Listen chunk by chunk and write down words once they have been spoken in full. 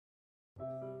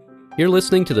You're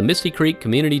listening to the Misty Creek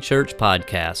Community Church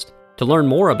podcast. To learn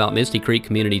more about Misty Creek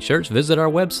Community Church, visit our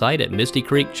website at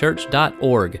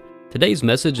mistycreekchurch.org. Today's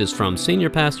message is from Senior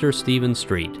Pastor Stephen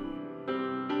Street.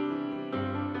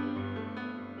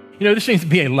 You know, there seems to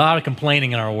be a lot of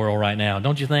complaining in our world right now,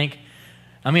 don't you think?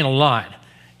 I mean, a lot.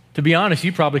 To be honest,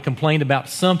 you probably complained about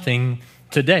something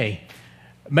today.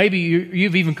 Maybe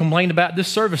you've even complained about this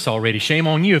service already. Shame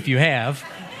on you if you have.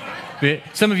 But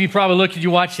some of you probably looked at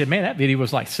your watch and said, man, that video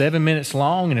was like 7 minutes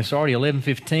long and it's already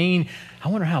 11:15. I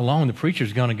wonder how long the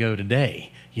preacher's going to go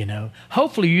today, you know.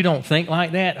 Hopefully you don't think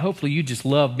like that. Hopefully you just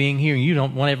love being here and you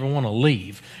don't ever want to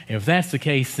leave. And if that's the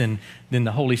case, then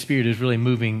the Holy Spirit is really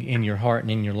moving in your heart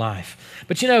and in your life.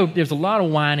 But you know, there's a lot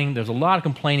of whining, there's a lot of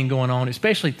complaining going on,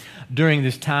 especially during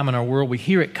this time in our world. We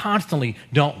hear it constantly,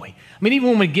 don't we? I mean, even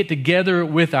when we get together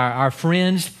with our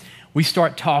friends, we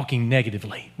start talking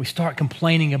negatively. We start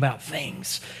complaining about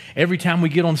things. Every time we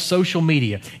get on social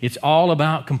media, it's all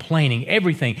about complaining.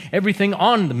 Everything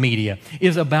on the media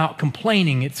is about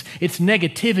complaining. It's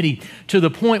negativity to the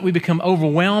point we become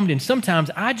overwhelmed, and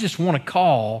sometimes I just want to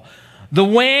call the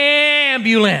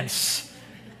ambulance.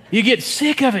 You get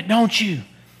sick of it, don't you?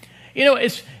 You know,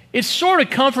 it's sort of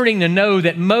comforting to know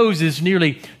that Moses,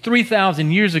 nearly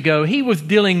 3,000 years ago, he was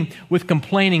dealing with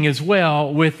complaining as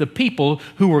well with the people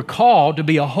who were called to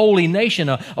be a holy nation,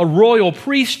 a royal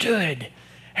priesthood.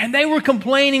 And they were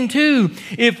complaining too.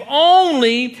 If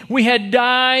only we had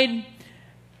died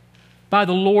by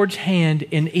the Lord's hand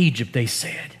in Egypt, they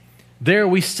said. There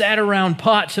we sat around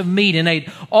pots of meat and ate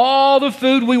all the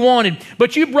food we wanted.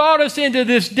 But you brought us into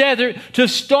this desert to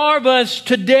starve us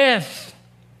to death.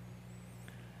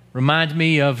 Reminds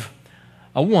me of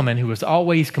a woman who was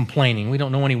always complaining. We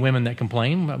don't know any women that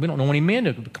complain. We don't know any men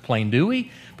that complain, do we?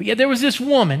 But yet there was this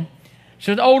woman.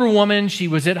 She was an older woman. She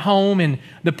was at home, and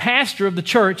the pastor of the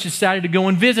church decided to go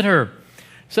and visit her.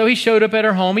 So he showed up at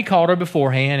her home. He called her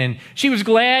beforehand, and she was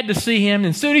glad to see him. And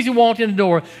as soon as he walked in the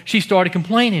door, she started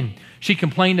complaining. She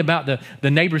complained about the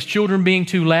neighbor's children being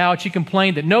too loud. She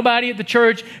complained that nobody at the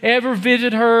church ever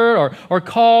visited her or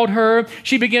called her.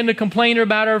 She began to complain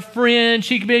about her friends.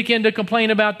 She began to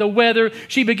complain about the weather.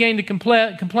 She began to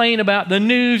complain about the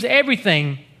news,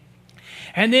 everything.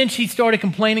 And then she started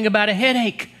complaining about a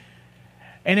headache.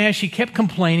 And as she kept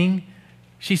complaining,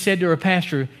 she said to her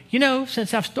pastor, you know,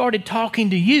 since I've started talking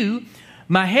to you,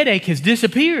 my headache has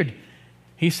disappeared.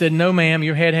 He said, no, ma'am,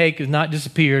 your headache has not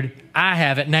disappeared. I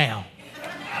have it now.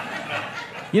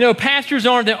 You know, pastors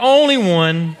aren't the only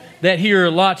one that hear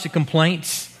lots of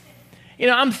complaints. You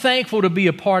know, I'm thankful to be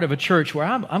a part of a church where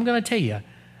I'm going to tell you,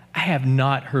 I have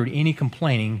not heard any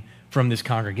complaining from this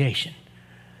congregation.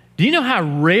 Do you know how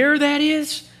rare that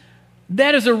is?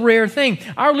 That is a rare thing.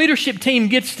 Our leadership team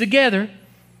gets together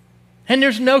and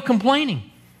there's no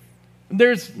complaining.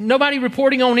 There's nobody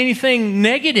reporting on anything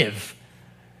negative.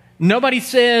 Nobody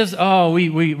says, oh,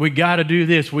 we got to do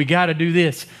this. We got to do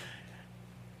this.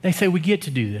 They say we get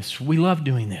to do this. We love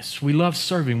doing this. We love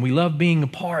serving. We love being a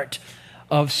part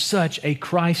of such a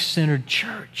Christ-centered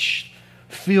church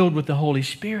filled with the Holy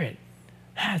Spirit.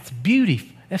 That's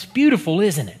beauty. That's beautiful,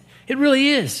 isn't it? It really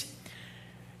is.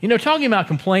 You know, talking about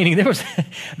complaining, there was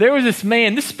this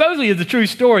man, this supposedly is a true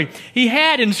story. He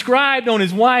had inscribed on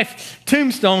his wife's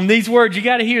tombstone these words. You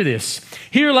got to hear this.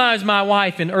 Here lies my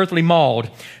wife in earthly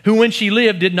mauled, who when she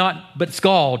lived did not but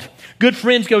scald. Good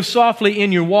friends, go softly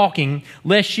in your walking,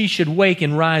 lest she should wake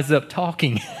and rise up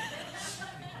talking.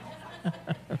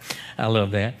 I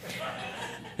love that.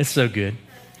 It's so good.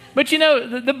 But you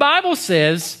know, the Bible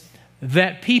says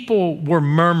that people were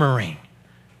murmuring.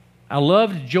 I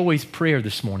loved Joey's prayer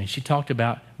this morning. She talked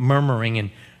about murmuring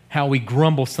and how we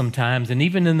grumble sometimes. And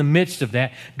even in the midst of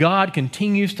that, God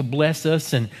continues to bless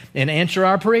us and answer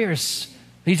our prayers.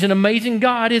 He's an amazing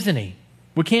God, isn't he?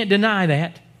 We can't deny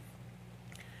that.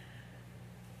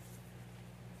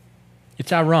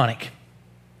 It's ironic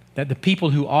that the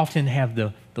people who often have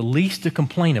the least to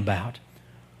complain about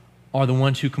are the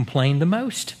ones who complain the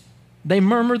most. They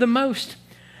murmur the most.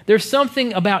 There's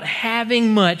something about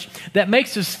having much that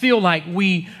makes us feel like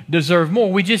we deserve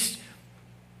more. We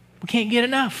can't get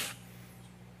enough.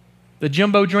 The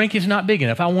jumbo drink is not big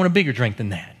enough. I want a bigger drink than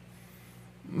that.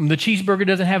 The cheeseburger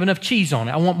doesn't have enough cheese on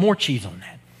it. I want more cheese on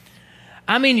that.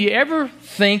 I mean, you ever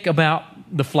think about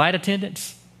the flight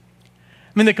attendants?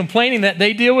 I mean, the complaining that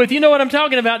they deal with. You know what I'm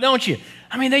talking about, don't you?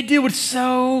 I mean, they deal with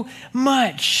so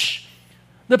much.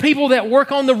 The people that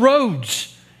work on the roads.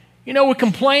 You know, we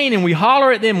complain and we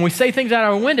holler at them and we say things out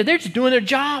our window. They're just doing their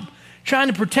job, trying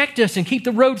to protect us and keep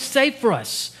the roads safe for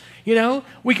us. You know,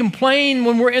 we complain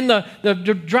when we're in the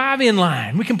drive-in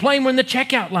line. We complain when we're in the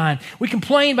checkout line. We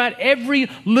complain about every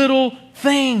little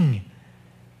thing.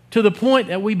 to the point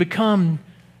that we become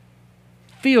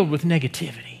filled with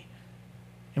negativity.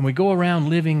 And we go around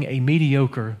living a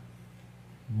mediocre,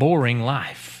 boring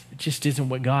life. It just isn't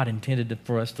what God intended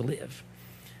for us to live.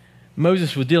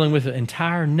 Moses was dealing with an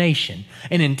entire nation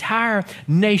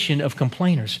of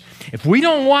complainers. If we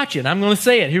don't watch it, I'm going to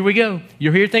say it, here we go.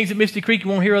 You'll hear things at Misty Creek you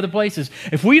won't hear other places.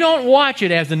 If we don't watch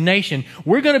it as a nation,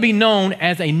 we're going to be known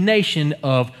as a nation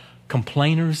of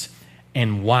complainers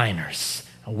and whiners.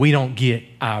 We don't get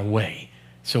our way,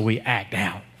 so we act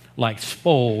out like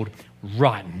spoiled,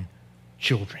 rotten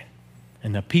children.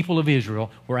 And the people of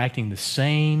Israel were acting the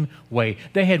same way.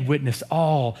 They had witnessed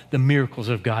all the miracles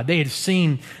of God. They had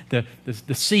seen the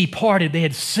sea parted. They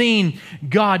had seen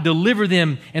God deliver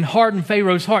them and harden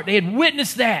Pharaoh's heart. They had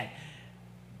witnessed that.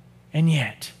 And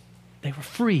yet, they were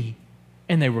free,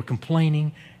 and they were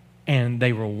complaining, and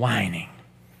they were whining.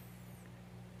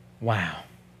 Wow.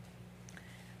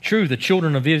 True, the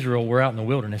children of Israel were out in the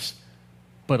wilderness,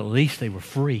 but at least they were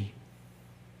free.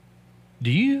 Do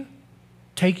you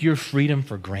take your freedom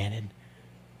for granted?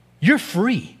 You're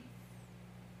free.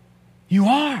 You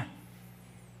are.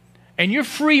 And you're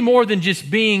free more than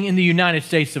just being in the United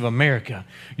States of America.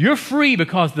 You're free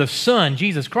because the Son,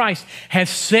 Jesus Christ, has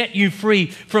set you free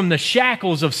from the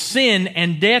shackles of sin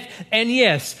and death. And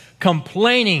yes,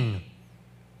 complaining.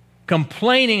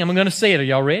 Complaining, I'm going to say it. Are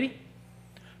y'all ready?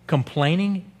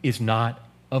 Complaining is not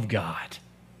of God.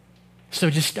 So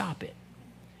just stop it.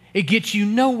 It gets you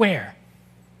nowhere.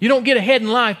 You don't get ahead in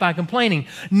life by complaining.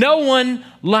 No one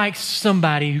likes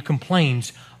somebody who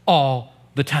complains all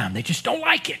the time. They just don't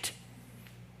like it.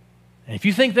 And if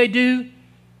you think they do,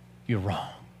 you're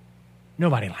wrong.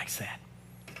 Nobody likes that.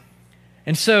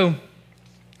 And so,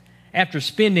 after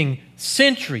spending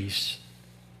centuries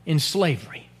in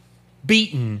slavery,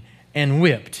 beaten and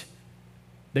whipped,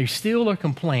 they still are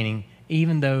complaining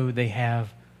even though they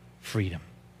have freedom.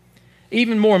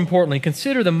 Even more importantly,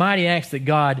 consider the mighty acts that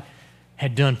God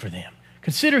had done for them.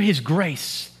 Consider His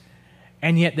grace.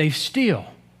 And yet they still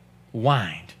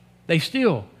whined. They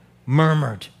still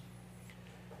murmured.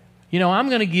 You know, I'm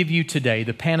going to give you today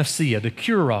the panacea, the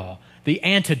cure-all, the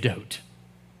antidote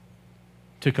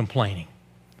to complaining.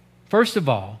 First of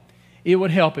all, it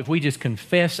would help if we just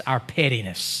confess our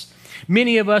pettiness.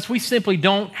 Many of us, we simply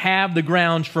don't have the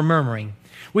grounds for murmuring.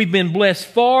 We've been blessed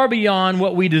far beyond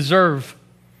what we deserve.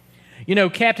 You know,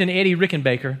 Captain Eddie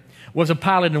Rickenbacker was a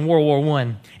pilot in World War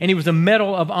I, and he was a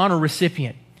Medal of Honor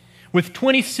recipient. With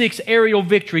 26 aerial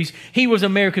victories, he was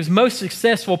America's most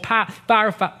successful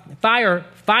firefighter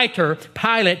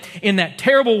pilot in that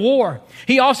terrible war.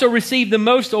 He also received the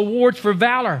most awards for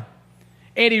valor.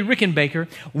 Eddie Rickenbacker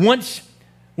once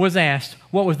was asked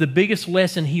what was the biggest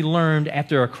lesson he learned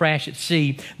after a crash at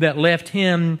sea that left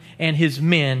him and his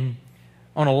men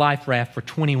on a life raft for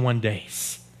 21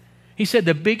 days. He said,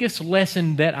 the biggest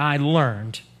lesson that I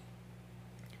learned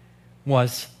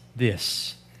was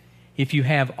this: if you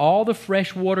have all the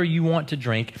fresh water you want to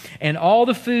drink and all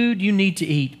the food you need to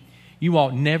eat, you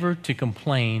ought never to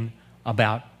complain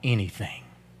about anything.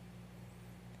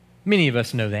 Many of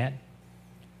us know that.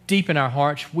 Deep in our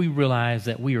hearts, we realize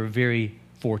that we are very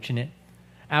fortunate.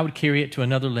 I would carry it to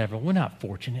another level. We're not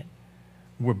fortunate.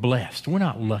 We're blessed. We're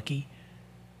not lucky.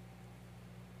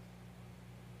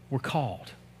 We're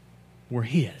called. We're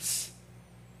His.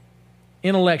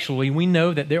 Intellectually, we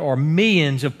know that there are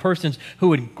millions of persons who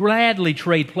would gladly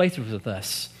trade places with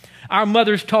us. Our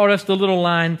mothers taught us the little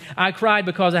line, I cried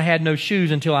because I had no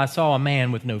shoes until I saw a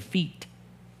man with no feet.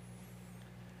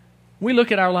 We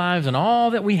look at our lives and all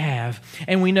that we have,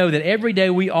 and we know that every day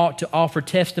we ought to offer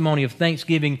testimony of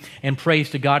thanksgiving and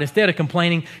praise to God. Instead of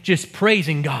complaining, just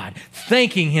praising God,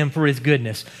 thanking Him for His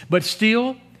goodness. But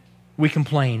still, we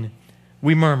complain,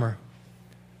 we murmur.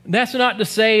 That's not to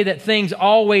say that things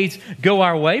always go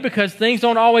our way, because things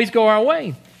don't always go our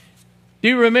way. Do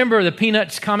you remember the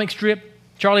Peanuts comic strip,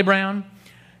 Charlie Brown?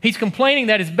 He's complaining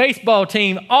that his baseball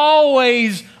team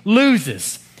always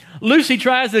loses. Lucy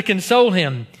tries to console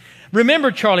him.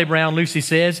 Remember, Charlie Brown, Lucy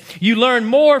says, you learn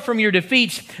more from your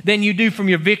defeats than you do from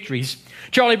your victories.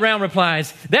 Charlie Brown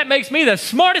replies, that makes me the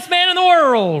smartest man in the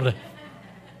world.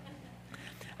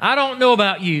 I don't know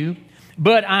about you,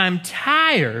 but I'm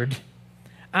tired.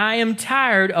 I am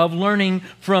tired of learning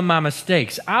from my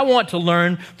mistakes. I want to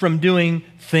learn from doing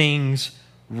things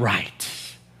right.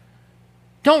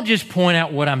 Don't just point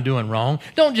out what I'm doing wrong.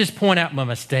 Don't just point out my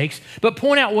mistakes, but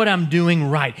point out what I'm doing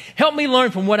right. Help me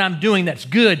learn from what I'm doing that's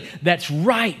good, that's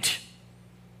right.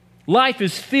 Life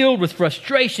is filled with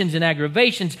frustrations and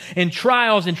aggravations and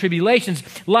trials and tribulations.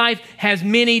 Life has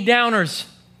many downers.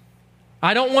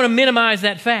 I don't want to minimize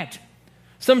that fact.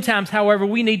 Sometimes, however,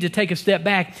 we need to take a step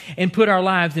back and put our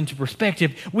lives into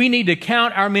perspective. We need to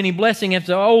count our many blessings. As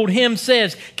the old hymn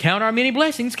says, count our many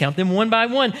blessings, count them one by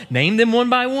one, name them one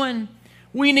by one.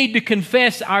 We need to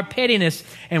confess our pettiness,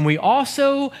 and we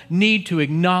also need to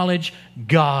acknowledge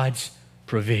God's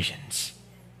provisions.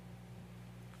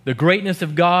 The greatness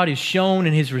of God is shown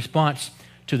in His response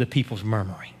to the people's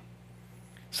murmuring.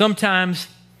 Sometimes,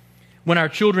 when our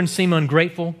children seem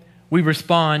ungrateful, we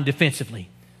respond defensively.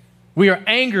 We are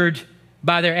angered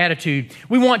by their attitude.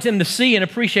 We want them to see and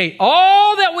appreciate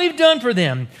all that we've done for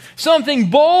them. Something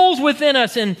boils within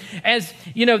us, and as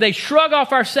you know, they shrug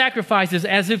off our sacrifices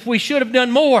as if we should have done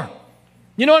more.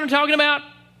 You know what I'm talking about?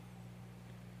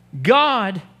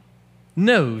 God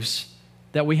knows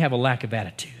that we have a lack of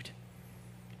attitude.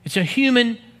 It's a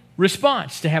human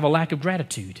response to have a lack of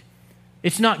gratitude.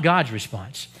 It's not God's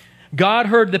response. God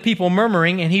heard the people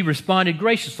murmuring, and He responded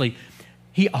graciously.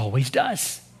 He always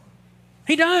does.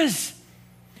 He does.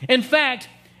 In fact,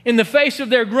 in the face of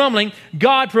their grumbling,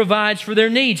 God provides for their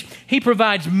needs. He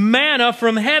provides manna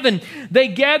from heaven. They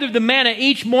gathered the manna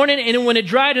each morning, and when it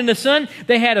dried in the sun,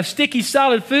 they had a sticky,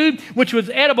 solid food, which was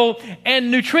edible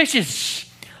and nutritious,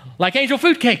 like angel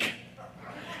food cake.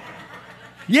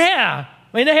 Yeah,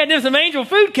 I mean, they had this angel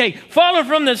food cake falling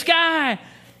from the sky.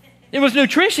 It was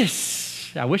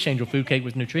nutritious. I wish angel food cake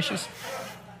was nutritious.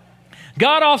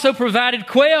 God also provided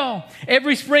quail.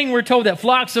 Every spring we're told that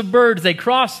flocks of birds, they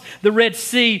cross the Red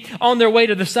Sea on their way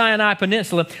to the Sinai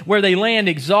Peninsula, where they land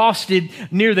exhausted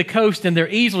near the coast and they're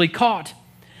easily caught.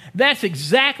 That's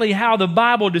exactly how the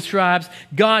Bible describes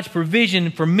God's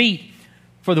provision for meat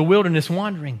for the wilderness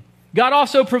wandering. God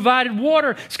also provided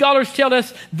water. Scholars tell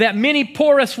us that many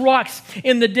porous rocks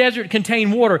in the desert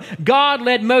contain water. God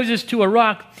led Moses to a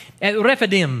rock at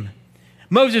Rephidim.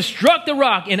 Moses struck the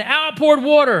rock and outpoured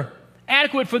water,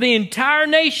 adequate for the entire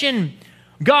nation.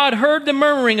 God heard the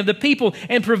murmuring of the people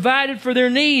and provided for their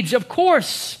needs. Of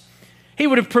course, He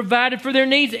would have provided for their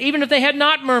needs even if they had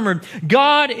not murmured.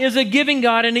 God is a giving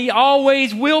God, and He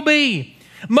always will be.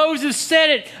 Moses said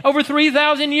it over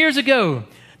 3,000 years ago.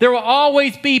 There will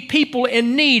always be people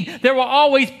in need. There will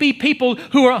always be people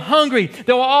who are hungry.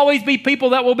 There will always be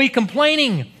people that will be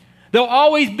complaining. There will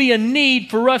always be a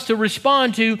need for us to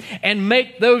respond to and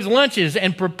make those lunches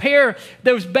and prepare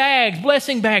those bags,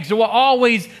 blessing bags. There will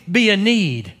always be a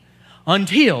need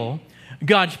until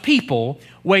God's people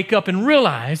wake up and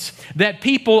realize that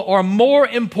people are more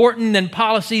important than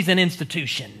policies and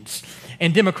institutions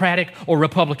and Democratic or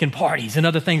Republican parties and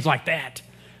other things like that.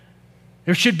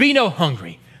 There should be no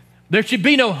hungry. There should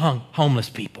be no homeless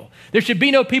people. There should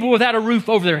be no people without a roof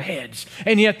over their heads.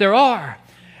 And yet there are.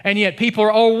 And yet people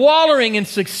are wallowing in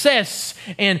success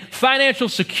and financial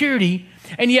security.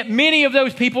 And yet many of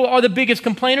those people are the biggest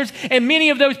complainers. And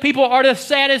many of those people are the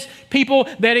saddest people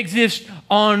that exist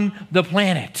on the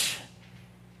planet.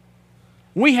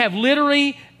 We have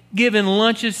literally given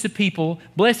lunches to people,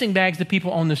 blessing bags to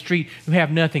people on the street who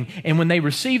have nothing. And when they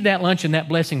received that lunch and that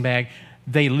blessing bag,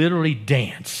 they literally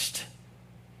danced.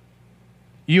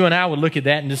 You and I would look at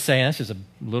that and just say, this is a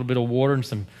little bit of water and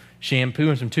some shampoo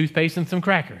and some toothpaste and some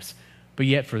crackers. But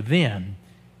yet for them,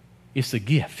 it's a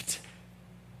gift.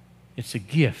 It's a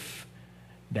gift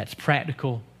that's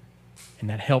practical and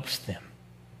that helps them.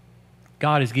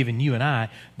 God has given you and I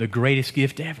the greatest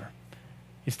gift ever.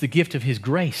 It's the gift of His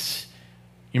grace.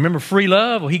 You remember free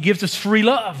love? Well, He gives us free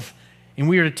love. And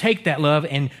we are to take that love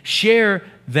and share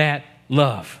that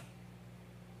love.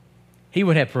 He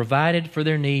would have provided for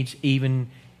their needs even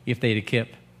if they'd have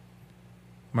kept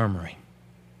murmuring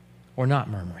or not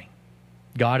murmuring.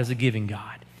 God is a giving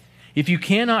God. If you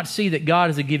cannot see that God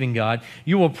is a giving God,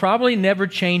 you will probably never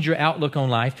change your outlook on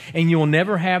life, and you will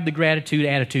never have the gratitude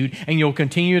attitude, and you'll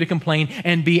continue to complain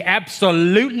and be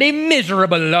absolutely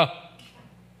miserable. That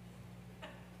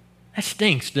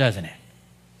stinks, doesn't it?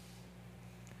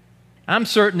 I'm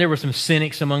certain there were some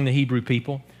cynics among the Hebrew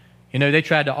people. You know, they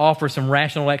tried to offer some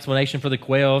rational explanation for the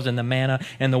quails and the manna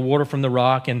and the water from the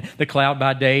rock and the cloud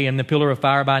by day and the pillar of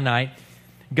fire by night.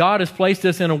 God has placed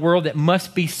us in a world that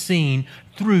must be seen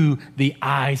through the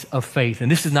eyes of faith.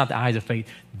 And this is not the eyes of faith.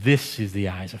 This is the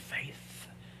eyes of faith.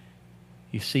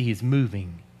 You see, He's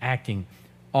moving, acting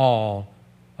all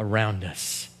around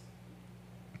us.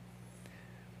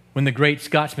 When the great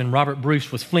Scotsman Robert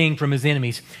Bruce was fleeing from his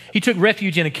enemies, he took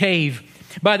refuge in a cave.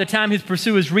 By the time his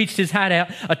pursuers reached his hideout,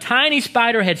 a tiny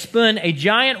spider had spun a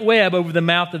giant web over the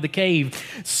mouth of the cave.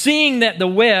 Seeing that the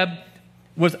web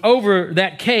was over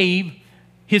that cave,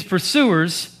 his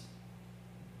pursuers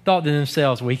thought to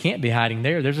themselves, well, he can't be hiding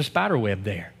there. There's a spider web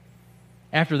there.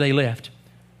 After they left,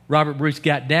 Robert Bruce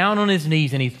got down on his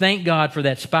knees and he thanked God for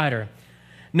that spider.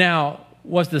 Now,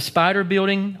 was the spider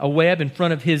building a web in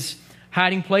front of his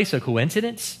hiding place a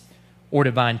coincidence or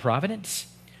divine providence?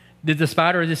 Did the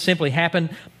spider just simply happen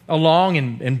along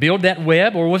and build that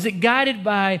web, or was it guided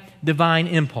by divine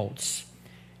impulse?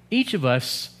 Each of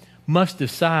us must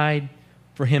decide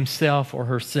for himself or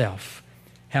herself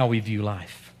how we view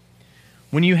life.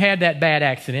 When you had that bad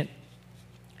accident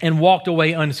and walked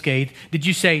away unscathed, did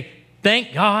you say,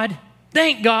 "Thank God,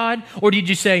 thank God"? Or did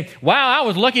you say, "Wow, I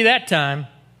was lucky that time.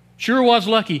 Sure was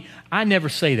lucky"? I never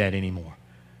say that anymore.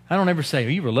 I don't ever say,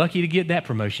 "You were lucky to get that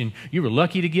promotion. You were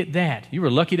lucky to get that. You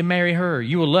were lucky to marry her.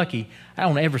 You were lucky." I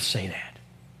don't ever say that.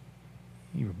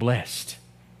 You were blessed.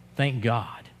 Thank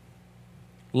God.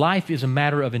 Life is a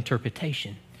matter of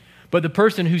interpretation. But the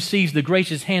person who sees the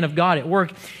gracious hand of God at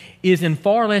work is in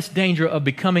far less danger of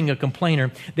becoming a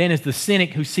complainer than is the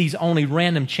cynic who sees only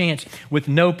random chance with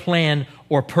no plan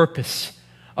or purpose.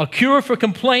 A cure for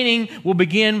complaining will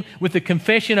begin with the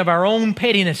confession of our own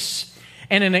pettiness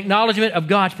and an acknowledgement of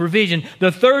God's provision.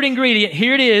 The third ingredient,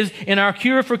 here it is, in our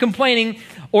cure for complaining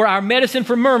or our medicine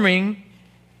for murmuring,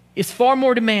 is far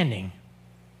more demanding.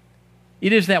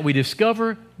 It is that we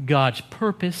discover God's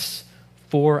purpose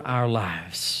for our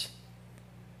lives.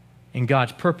 And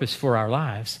God's purpose for our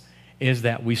lives is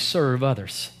that we serve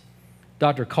others.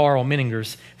 Dr. Carl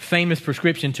Menninger's famous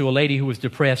prescription to a lady who was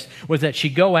depressed was that she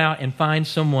go out and find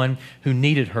someone who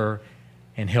needed her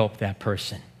and help that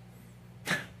person.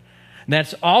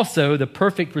 That's also the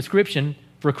perfect prescription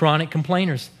for chronic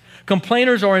complainers.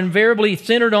 Complainers are invariably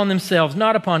centered on themselves,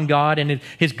 not upon God and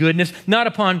His goodness, not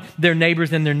upon their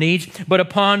neighbors and their needs, but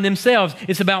upon themselves.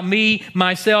 It's about me,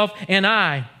 myself, and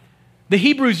I. The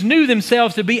Hebrews knew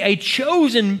themselves to be a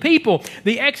chosen people.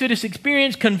 The Exodus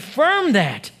experience confirmed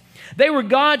that. They were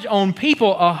God's own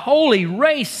people, a holy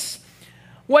race.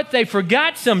 What they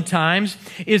forgot sometimes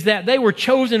is that they were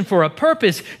chosen for a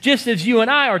purpose, just as you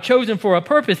and I are chosen for a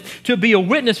purpose, to be a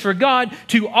witness for God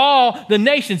to all the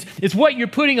nations. Is what you're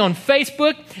putting on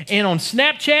Facebook and on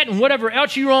Snapchat and whatever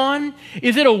else you're on,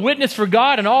 is it a witness for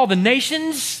God and all the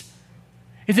nations?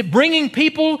 Is it bringing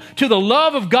people to the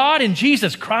love of God in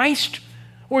Jesus Christ?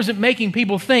 Or is it making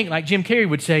people think, like Jim Carrey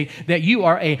would say, that you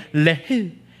are a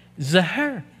lehu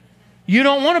zahar? You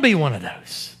don't want to be one of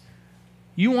those.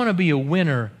 You want to be a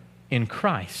winner in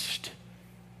Christ.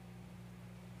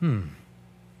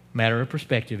 Matter of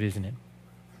perspective, isn't it?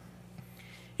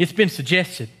 It's been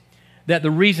suggested that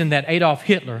the reason that Adolf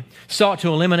Hitler sought to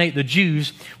eliminate the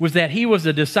Jews was that he was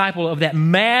a disciple of that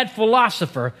mad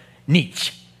philosopher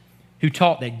Nietzsche, who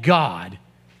taught that God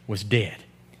was dead.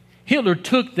 Hitler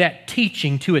took that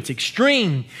teaching to its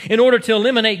extreme. In order to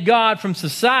eliminate God from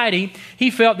society,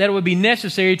 he felt that it would be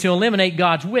necessary to eliminate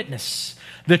God's witness,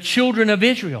 the children of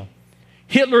Israel.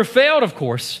 Hitler failed, of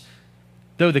course,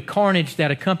 though the carnage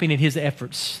that accompanied his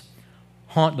efforts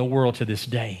haunt the world to this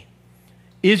day.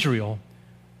 Israel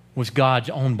was God's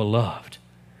own beloved.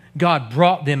 God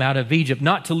brought them out of Egypt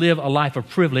not to live a life of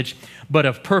privilege, but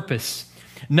of purpose,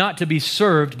 not to be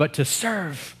served, but to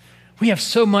serve. We have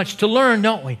so much to learn,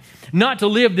 don't we? Not to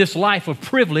live this life of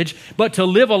privilege, but to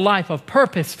live a life of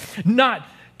purpose, not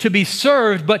to be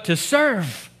served, but to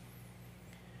serve.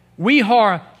 We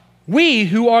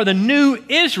who are the new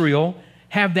Israel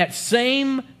have that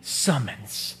same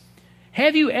summons.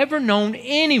 Have you ever known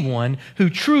anyone who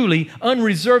truly,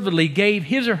 unreservedly gave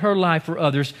his or her life for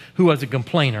others who was a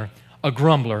complainer, a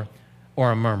grumbler,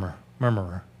 or a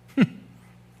murmurer?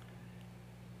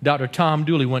 Dr. Tom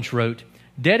Dooley once wrote,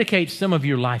 "Dedicate some of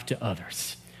your life to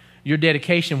others. Your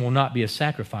dedication will not be a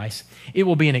sacrifice. It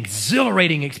will be an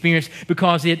exhilarating experience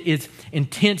because it is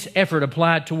intense effort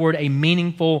applied toward a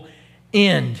meaningful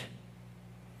end."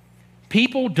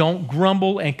 People don't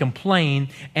grumble and complain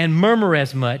and murmur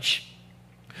as much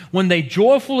when they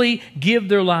joyfully give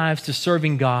their lives to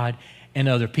serving God and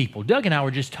other people. Doug and I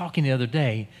were just talking the other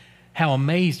day how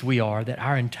amazed we are that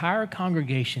our entire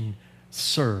congregation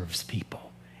serves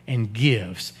people and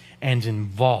gives and is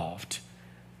involved.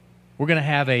 We're going to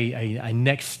have a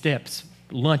next steps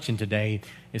luncheon today.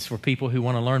 It's for people who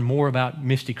want to learn more about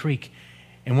Misty Creek.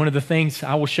 And one of the things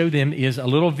I will show them is a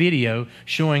little video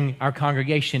showing our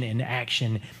congregation in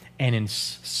action and in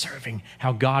serving,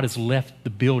 how God has left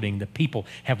the building. The people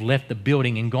have left the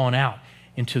building and gone out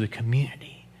into the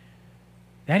community.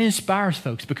 That inspires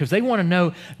folks because they want to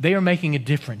know they are making a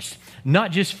difference,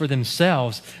 not just for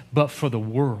themselves, but for the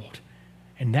world.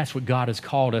 And that's what God has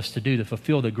called us to do, to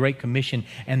fulfill the Great Commission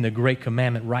and the Great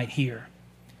Commandment right here.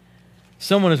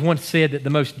 Someone has once said that the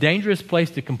most dangerous place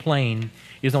to complain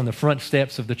is on the front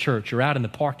steps of the church or out in the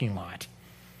parking lot.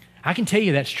 I can tell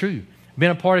you that's true. I've been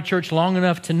a part of church long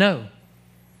enough to know.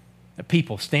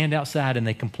 People stand outside and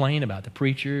they complain about the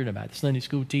preacher and about the Sunday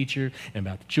school teacher and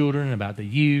about the children and about the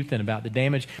youth and about the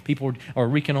damage. People are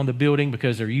wreaking on the building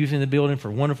because they're using the building for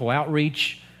wonderful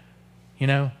outreach. You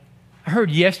know, I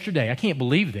heard yesterday, I can't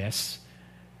believe this,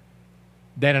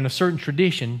 that in a certain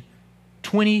tradition,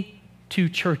 22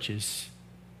 churches,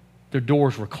 their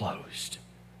doors were closed.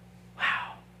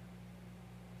 Wow.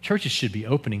 Churches should be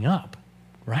opening up,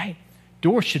 right?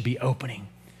 Doors should be opening.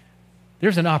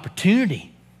 There's an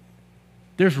opportunity.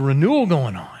 There's renewal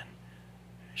going on.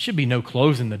 There should be no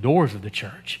closing the doors of the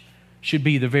church. Should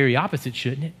be the very opposite,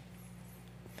 shouldn't it?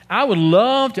 I would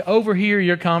love to overhear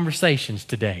your conversations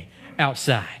today,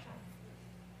 outside,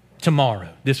 tomorrow,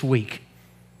 this week.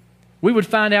 We would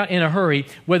find out in a hurry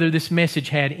whether this message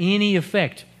had any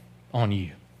effect on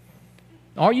you.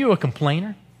 Are you a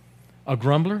complainer, a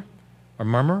grumbler, a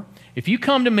murmurer? If you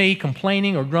come to me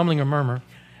complaining or grumbling or murmur,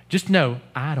 just know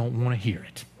I don't want to hear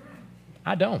it.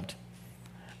 I don't.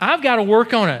 I've got to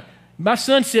work on it. My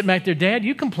son's sitting back there, Dad,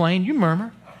 you complain, you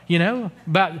murmur, you know,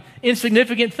 about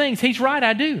insignificant things. He's right,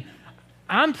 I do.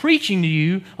 I'm preaching to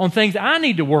you on things I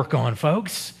need to work on,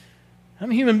 folks.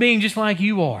 I'm a human being just like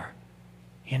you are,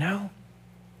 you know.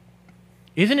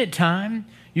 Isn't it time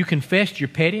you confessed your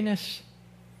pettiness?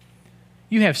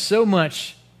 You have so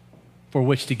much for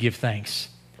which to give thanks.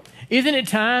 Isn't it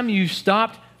time you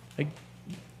stopped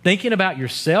thinking about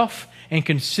yourself and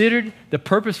considered the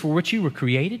purpose for which you were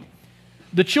created?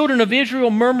 The children of Israel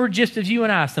murmured just as you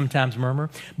and I sometimes murmur,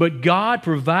 but God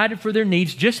provided for their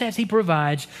needs just as He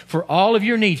provides for all of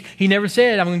your needs. He never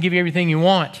said, I'm going to give you everything you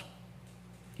want.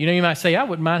 You know, you might say, I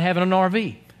wouldn't mind having an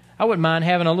RV. I wouldn't mind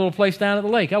having a little place down at the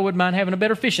lake. I wouldn't mind having a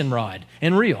better fishing rod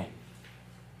and reel.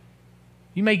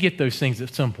 You may get those things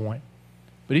at some point,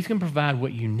 but He's going to provide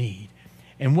what you need.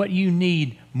 And what you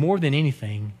need more than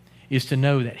anything is to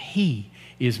know that He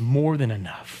is more than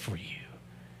enough for you.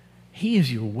 He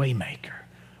is your way maker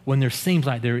when there seems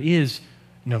like there is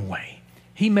no way.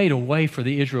 He made a way for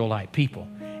the Israelite people,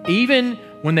 even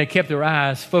when they kept their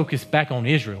eyes focused back on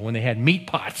Israel, when they had meat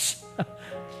pots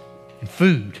and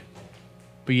food,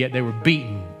 but yet they were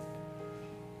beaten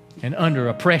and under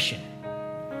oppression.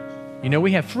 You know,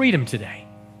 we have freedom today.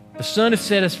 The Son has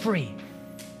set us free.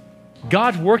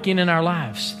 God's working in our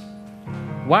lives.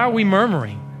 Why are we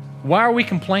murmuring? Why are we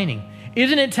complaining?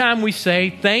 Isn't it time we say,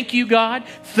 thank you, God?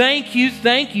 Thank you,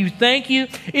 thank you, thank you.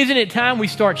 Isn't it time we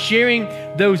start sharing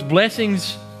those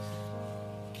blessings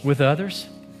with others?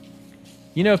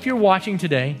 You know, if you're watching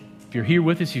today, if you're here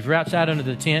with us, if you're outside under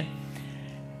the tent,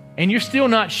 and you're still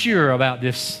not sure about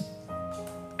this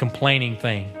complaining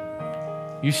thing,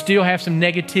 you still have some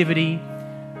negativity,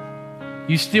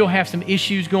 you still have some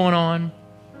issues going on,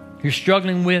 you're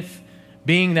struggling with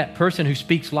being that person who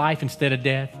speaks life instead of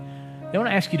death, I want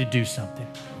to ask you to do something.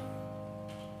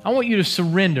 I want you to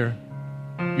surrender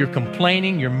your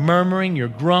complaining, your murmuring, your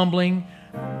grumbling,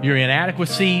 your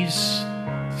inadequacies,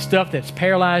 stuff that's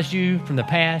paralyzed you from the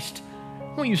past.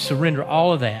 I want you to surrender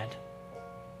all of that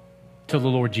to the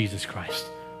Lord Jesus Christ.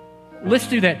 Let's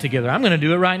do that together. I'm going to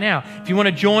do it right now. If you want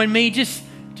to join me,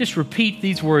 just repeat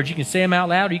these words. You can say them out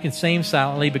loud or you can say them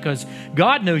silently, because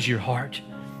God knows your heart.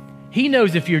 He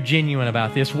knows if you're genuine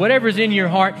about this. Whatever's in your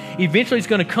heart, eventually it's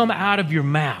going to come out of your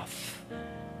mouth.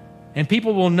 And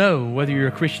people will know whether you're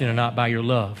a Christian or not by your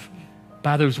love,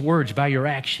 by those words, by your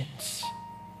actions.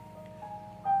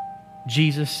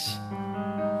 Jesus,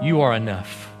 you are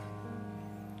enough.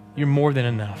 You're more than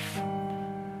enough.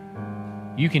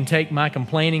 You can take my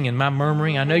complaining and my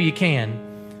murmuring. I know you can,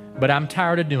 but I'm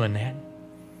tired of doing that.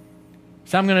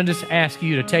 So I'm going to just ask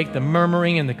you to take the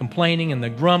murmuring and the complaining and the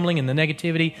grumbling and the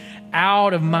negativity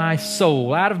out of my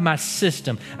soul, out of my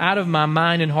system, out of my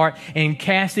mind and heart, and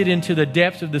cast it into the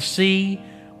depths of the sea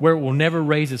where it will never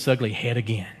raise its ugly head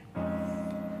again.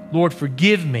 Lord,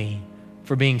 forgive me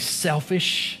for being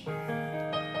selfish,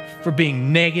 for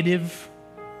being negative,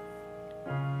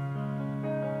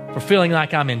 for feeling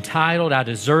like I'm entitled, I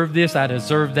deserve this, I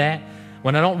deserve that,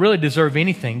 when I don't really deserve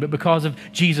anything, but because of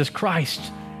Jesus Christ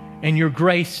and your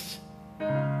grace,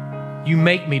 you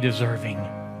make me deserving.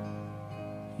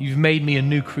 You've made me a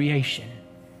new creation.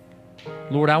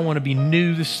 Lord, I want to be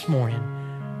new this morning.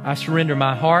 I surrender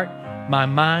my heart, my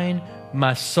mind,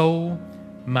 my soul,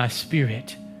 my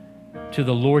spirit to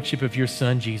the lordship of your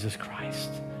Son, Jesus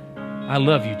Christ. I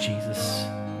love you, Jesus.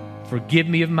 Forgive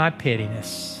me of my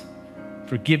pettiness.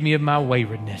 Forgive me of my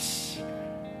waywardness.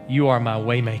 You are my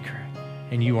waymaker,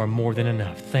 and you are more than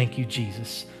enough. Thank you,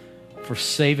 Jesus, for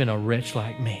saving a wretch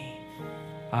like me.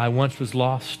 I once was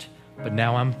lost, but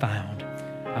now I'm found.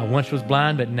 I once was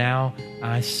blind, but now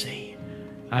I see.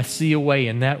 I see a way,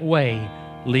 and that way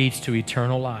leads to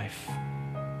eternal life.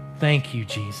 Thank you,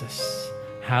 Jesus.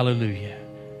 Hallelujah.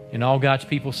 And all God's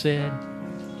people said,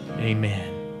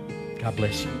 amen. God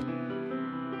bless you.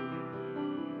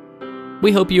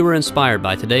 We hope you were inspired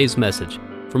by today's message.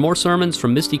 For more sermons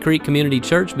from Misty Creek Community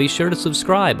Church, be sure to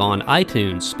subscribe on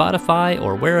iTunes, Spotify,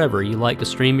 or wherever you like to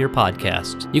stream your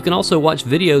podcasts. You can also watch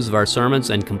videos of our sermons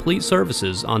and complete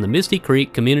services on the Misty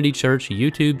Creek Community Church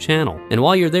YouTube channel. And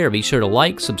while you're there, be sure to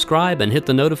like, subscribe, and hit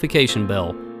the notification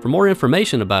bell. For more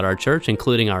information about our church,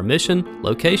 including our mission,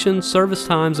 location, service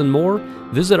times, and more,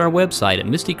 visit our website at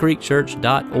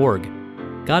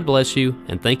mistycreekchurch.org. God bless you,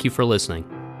 and thank you for listening.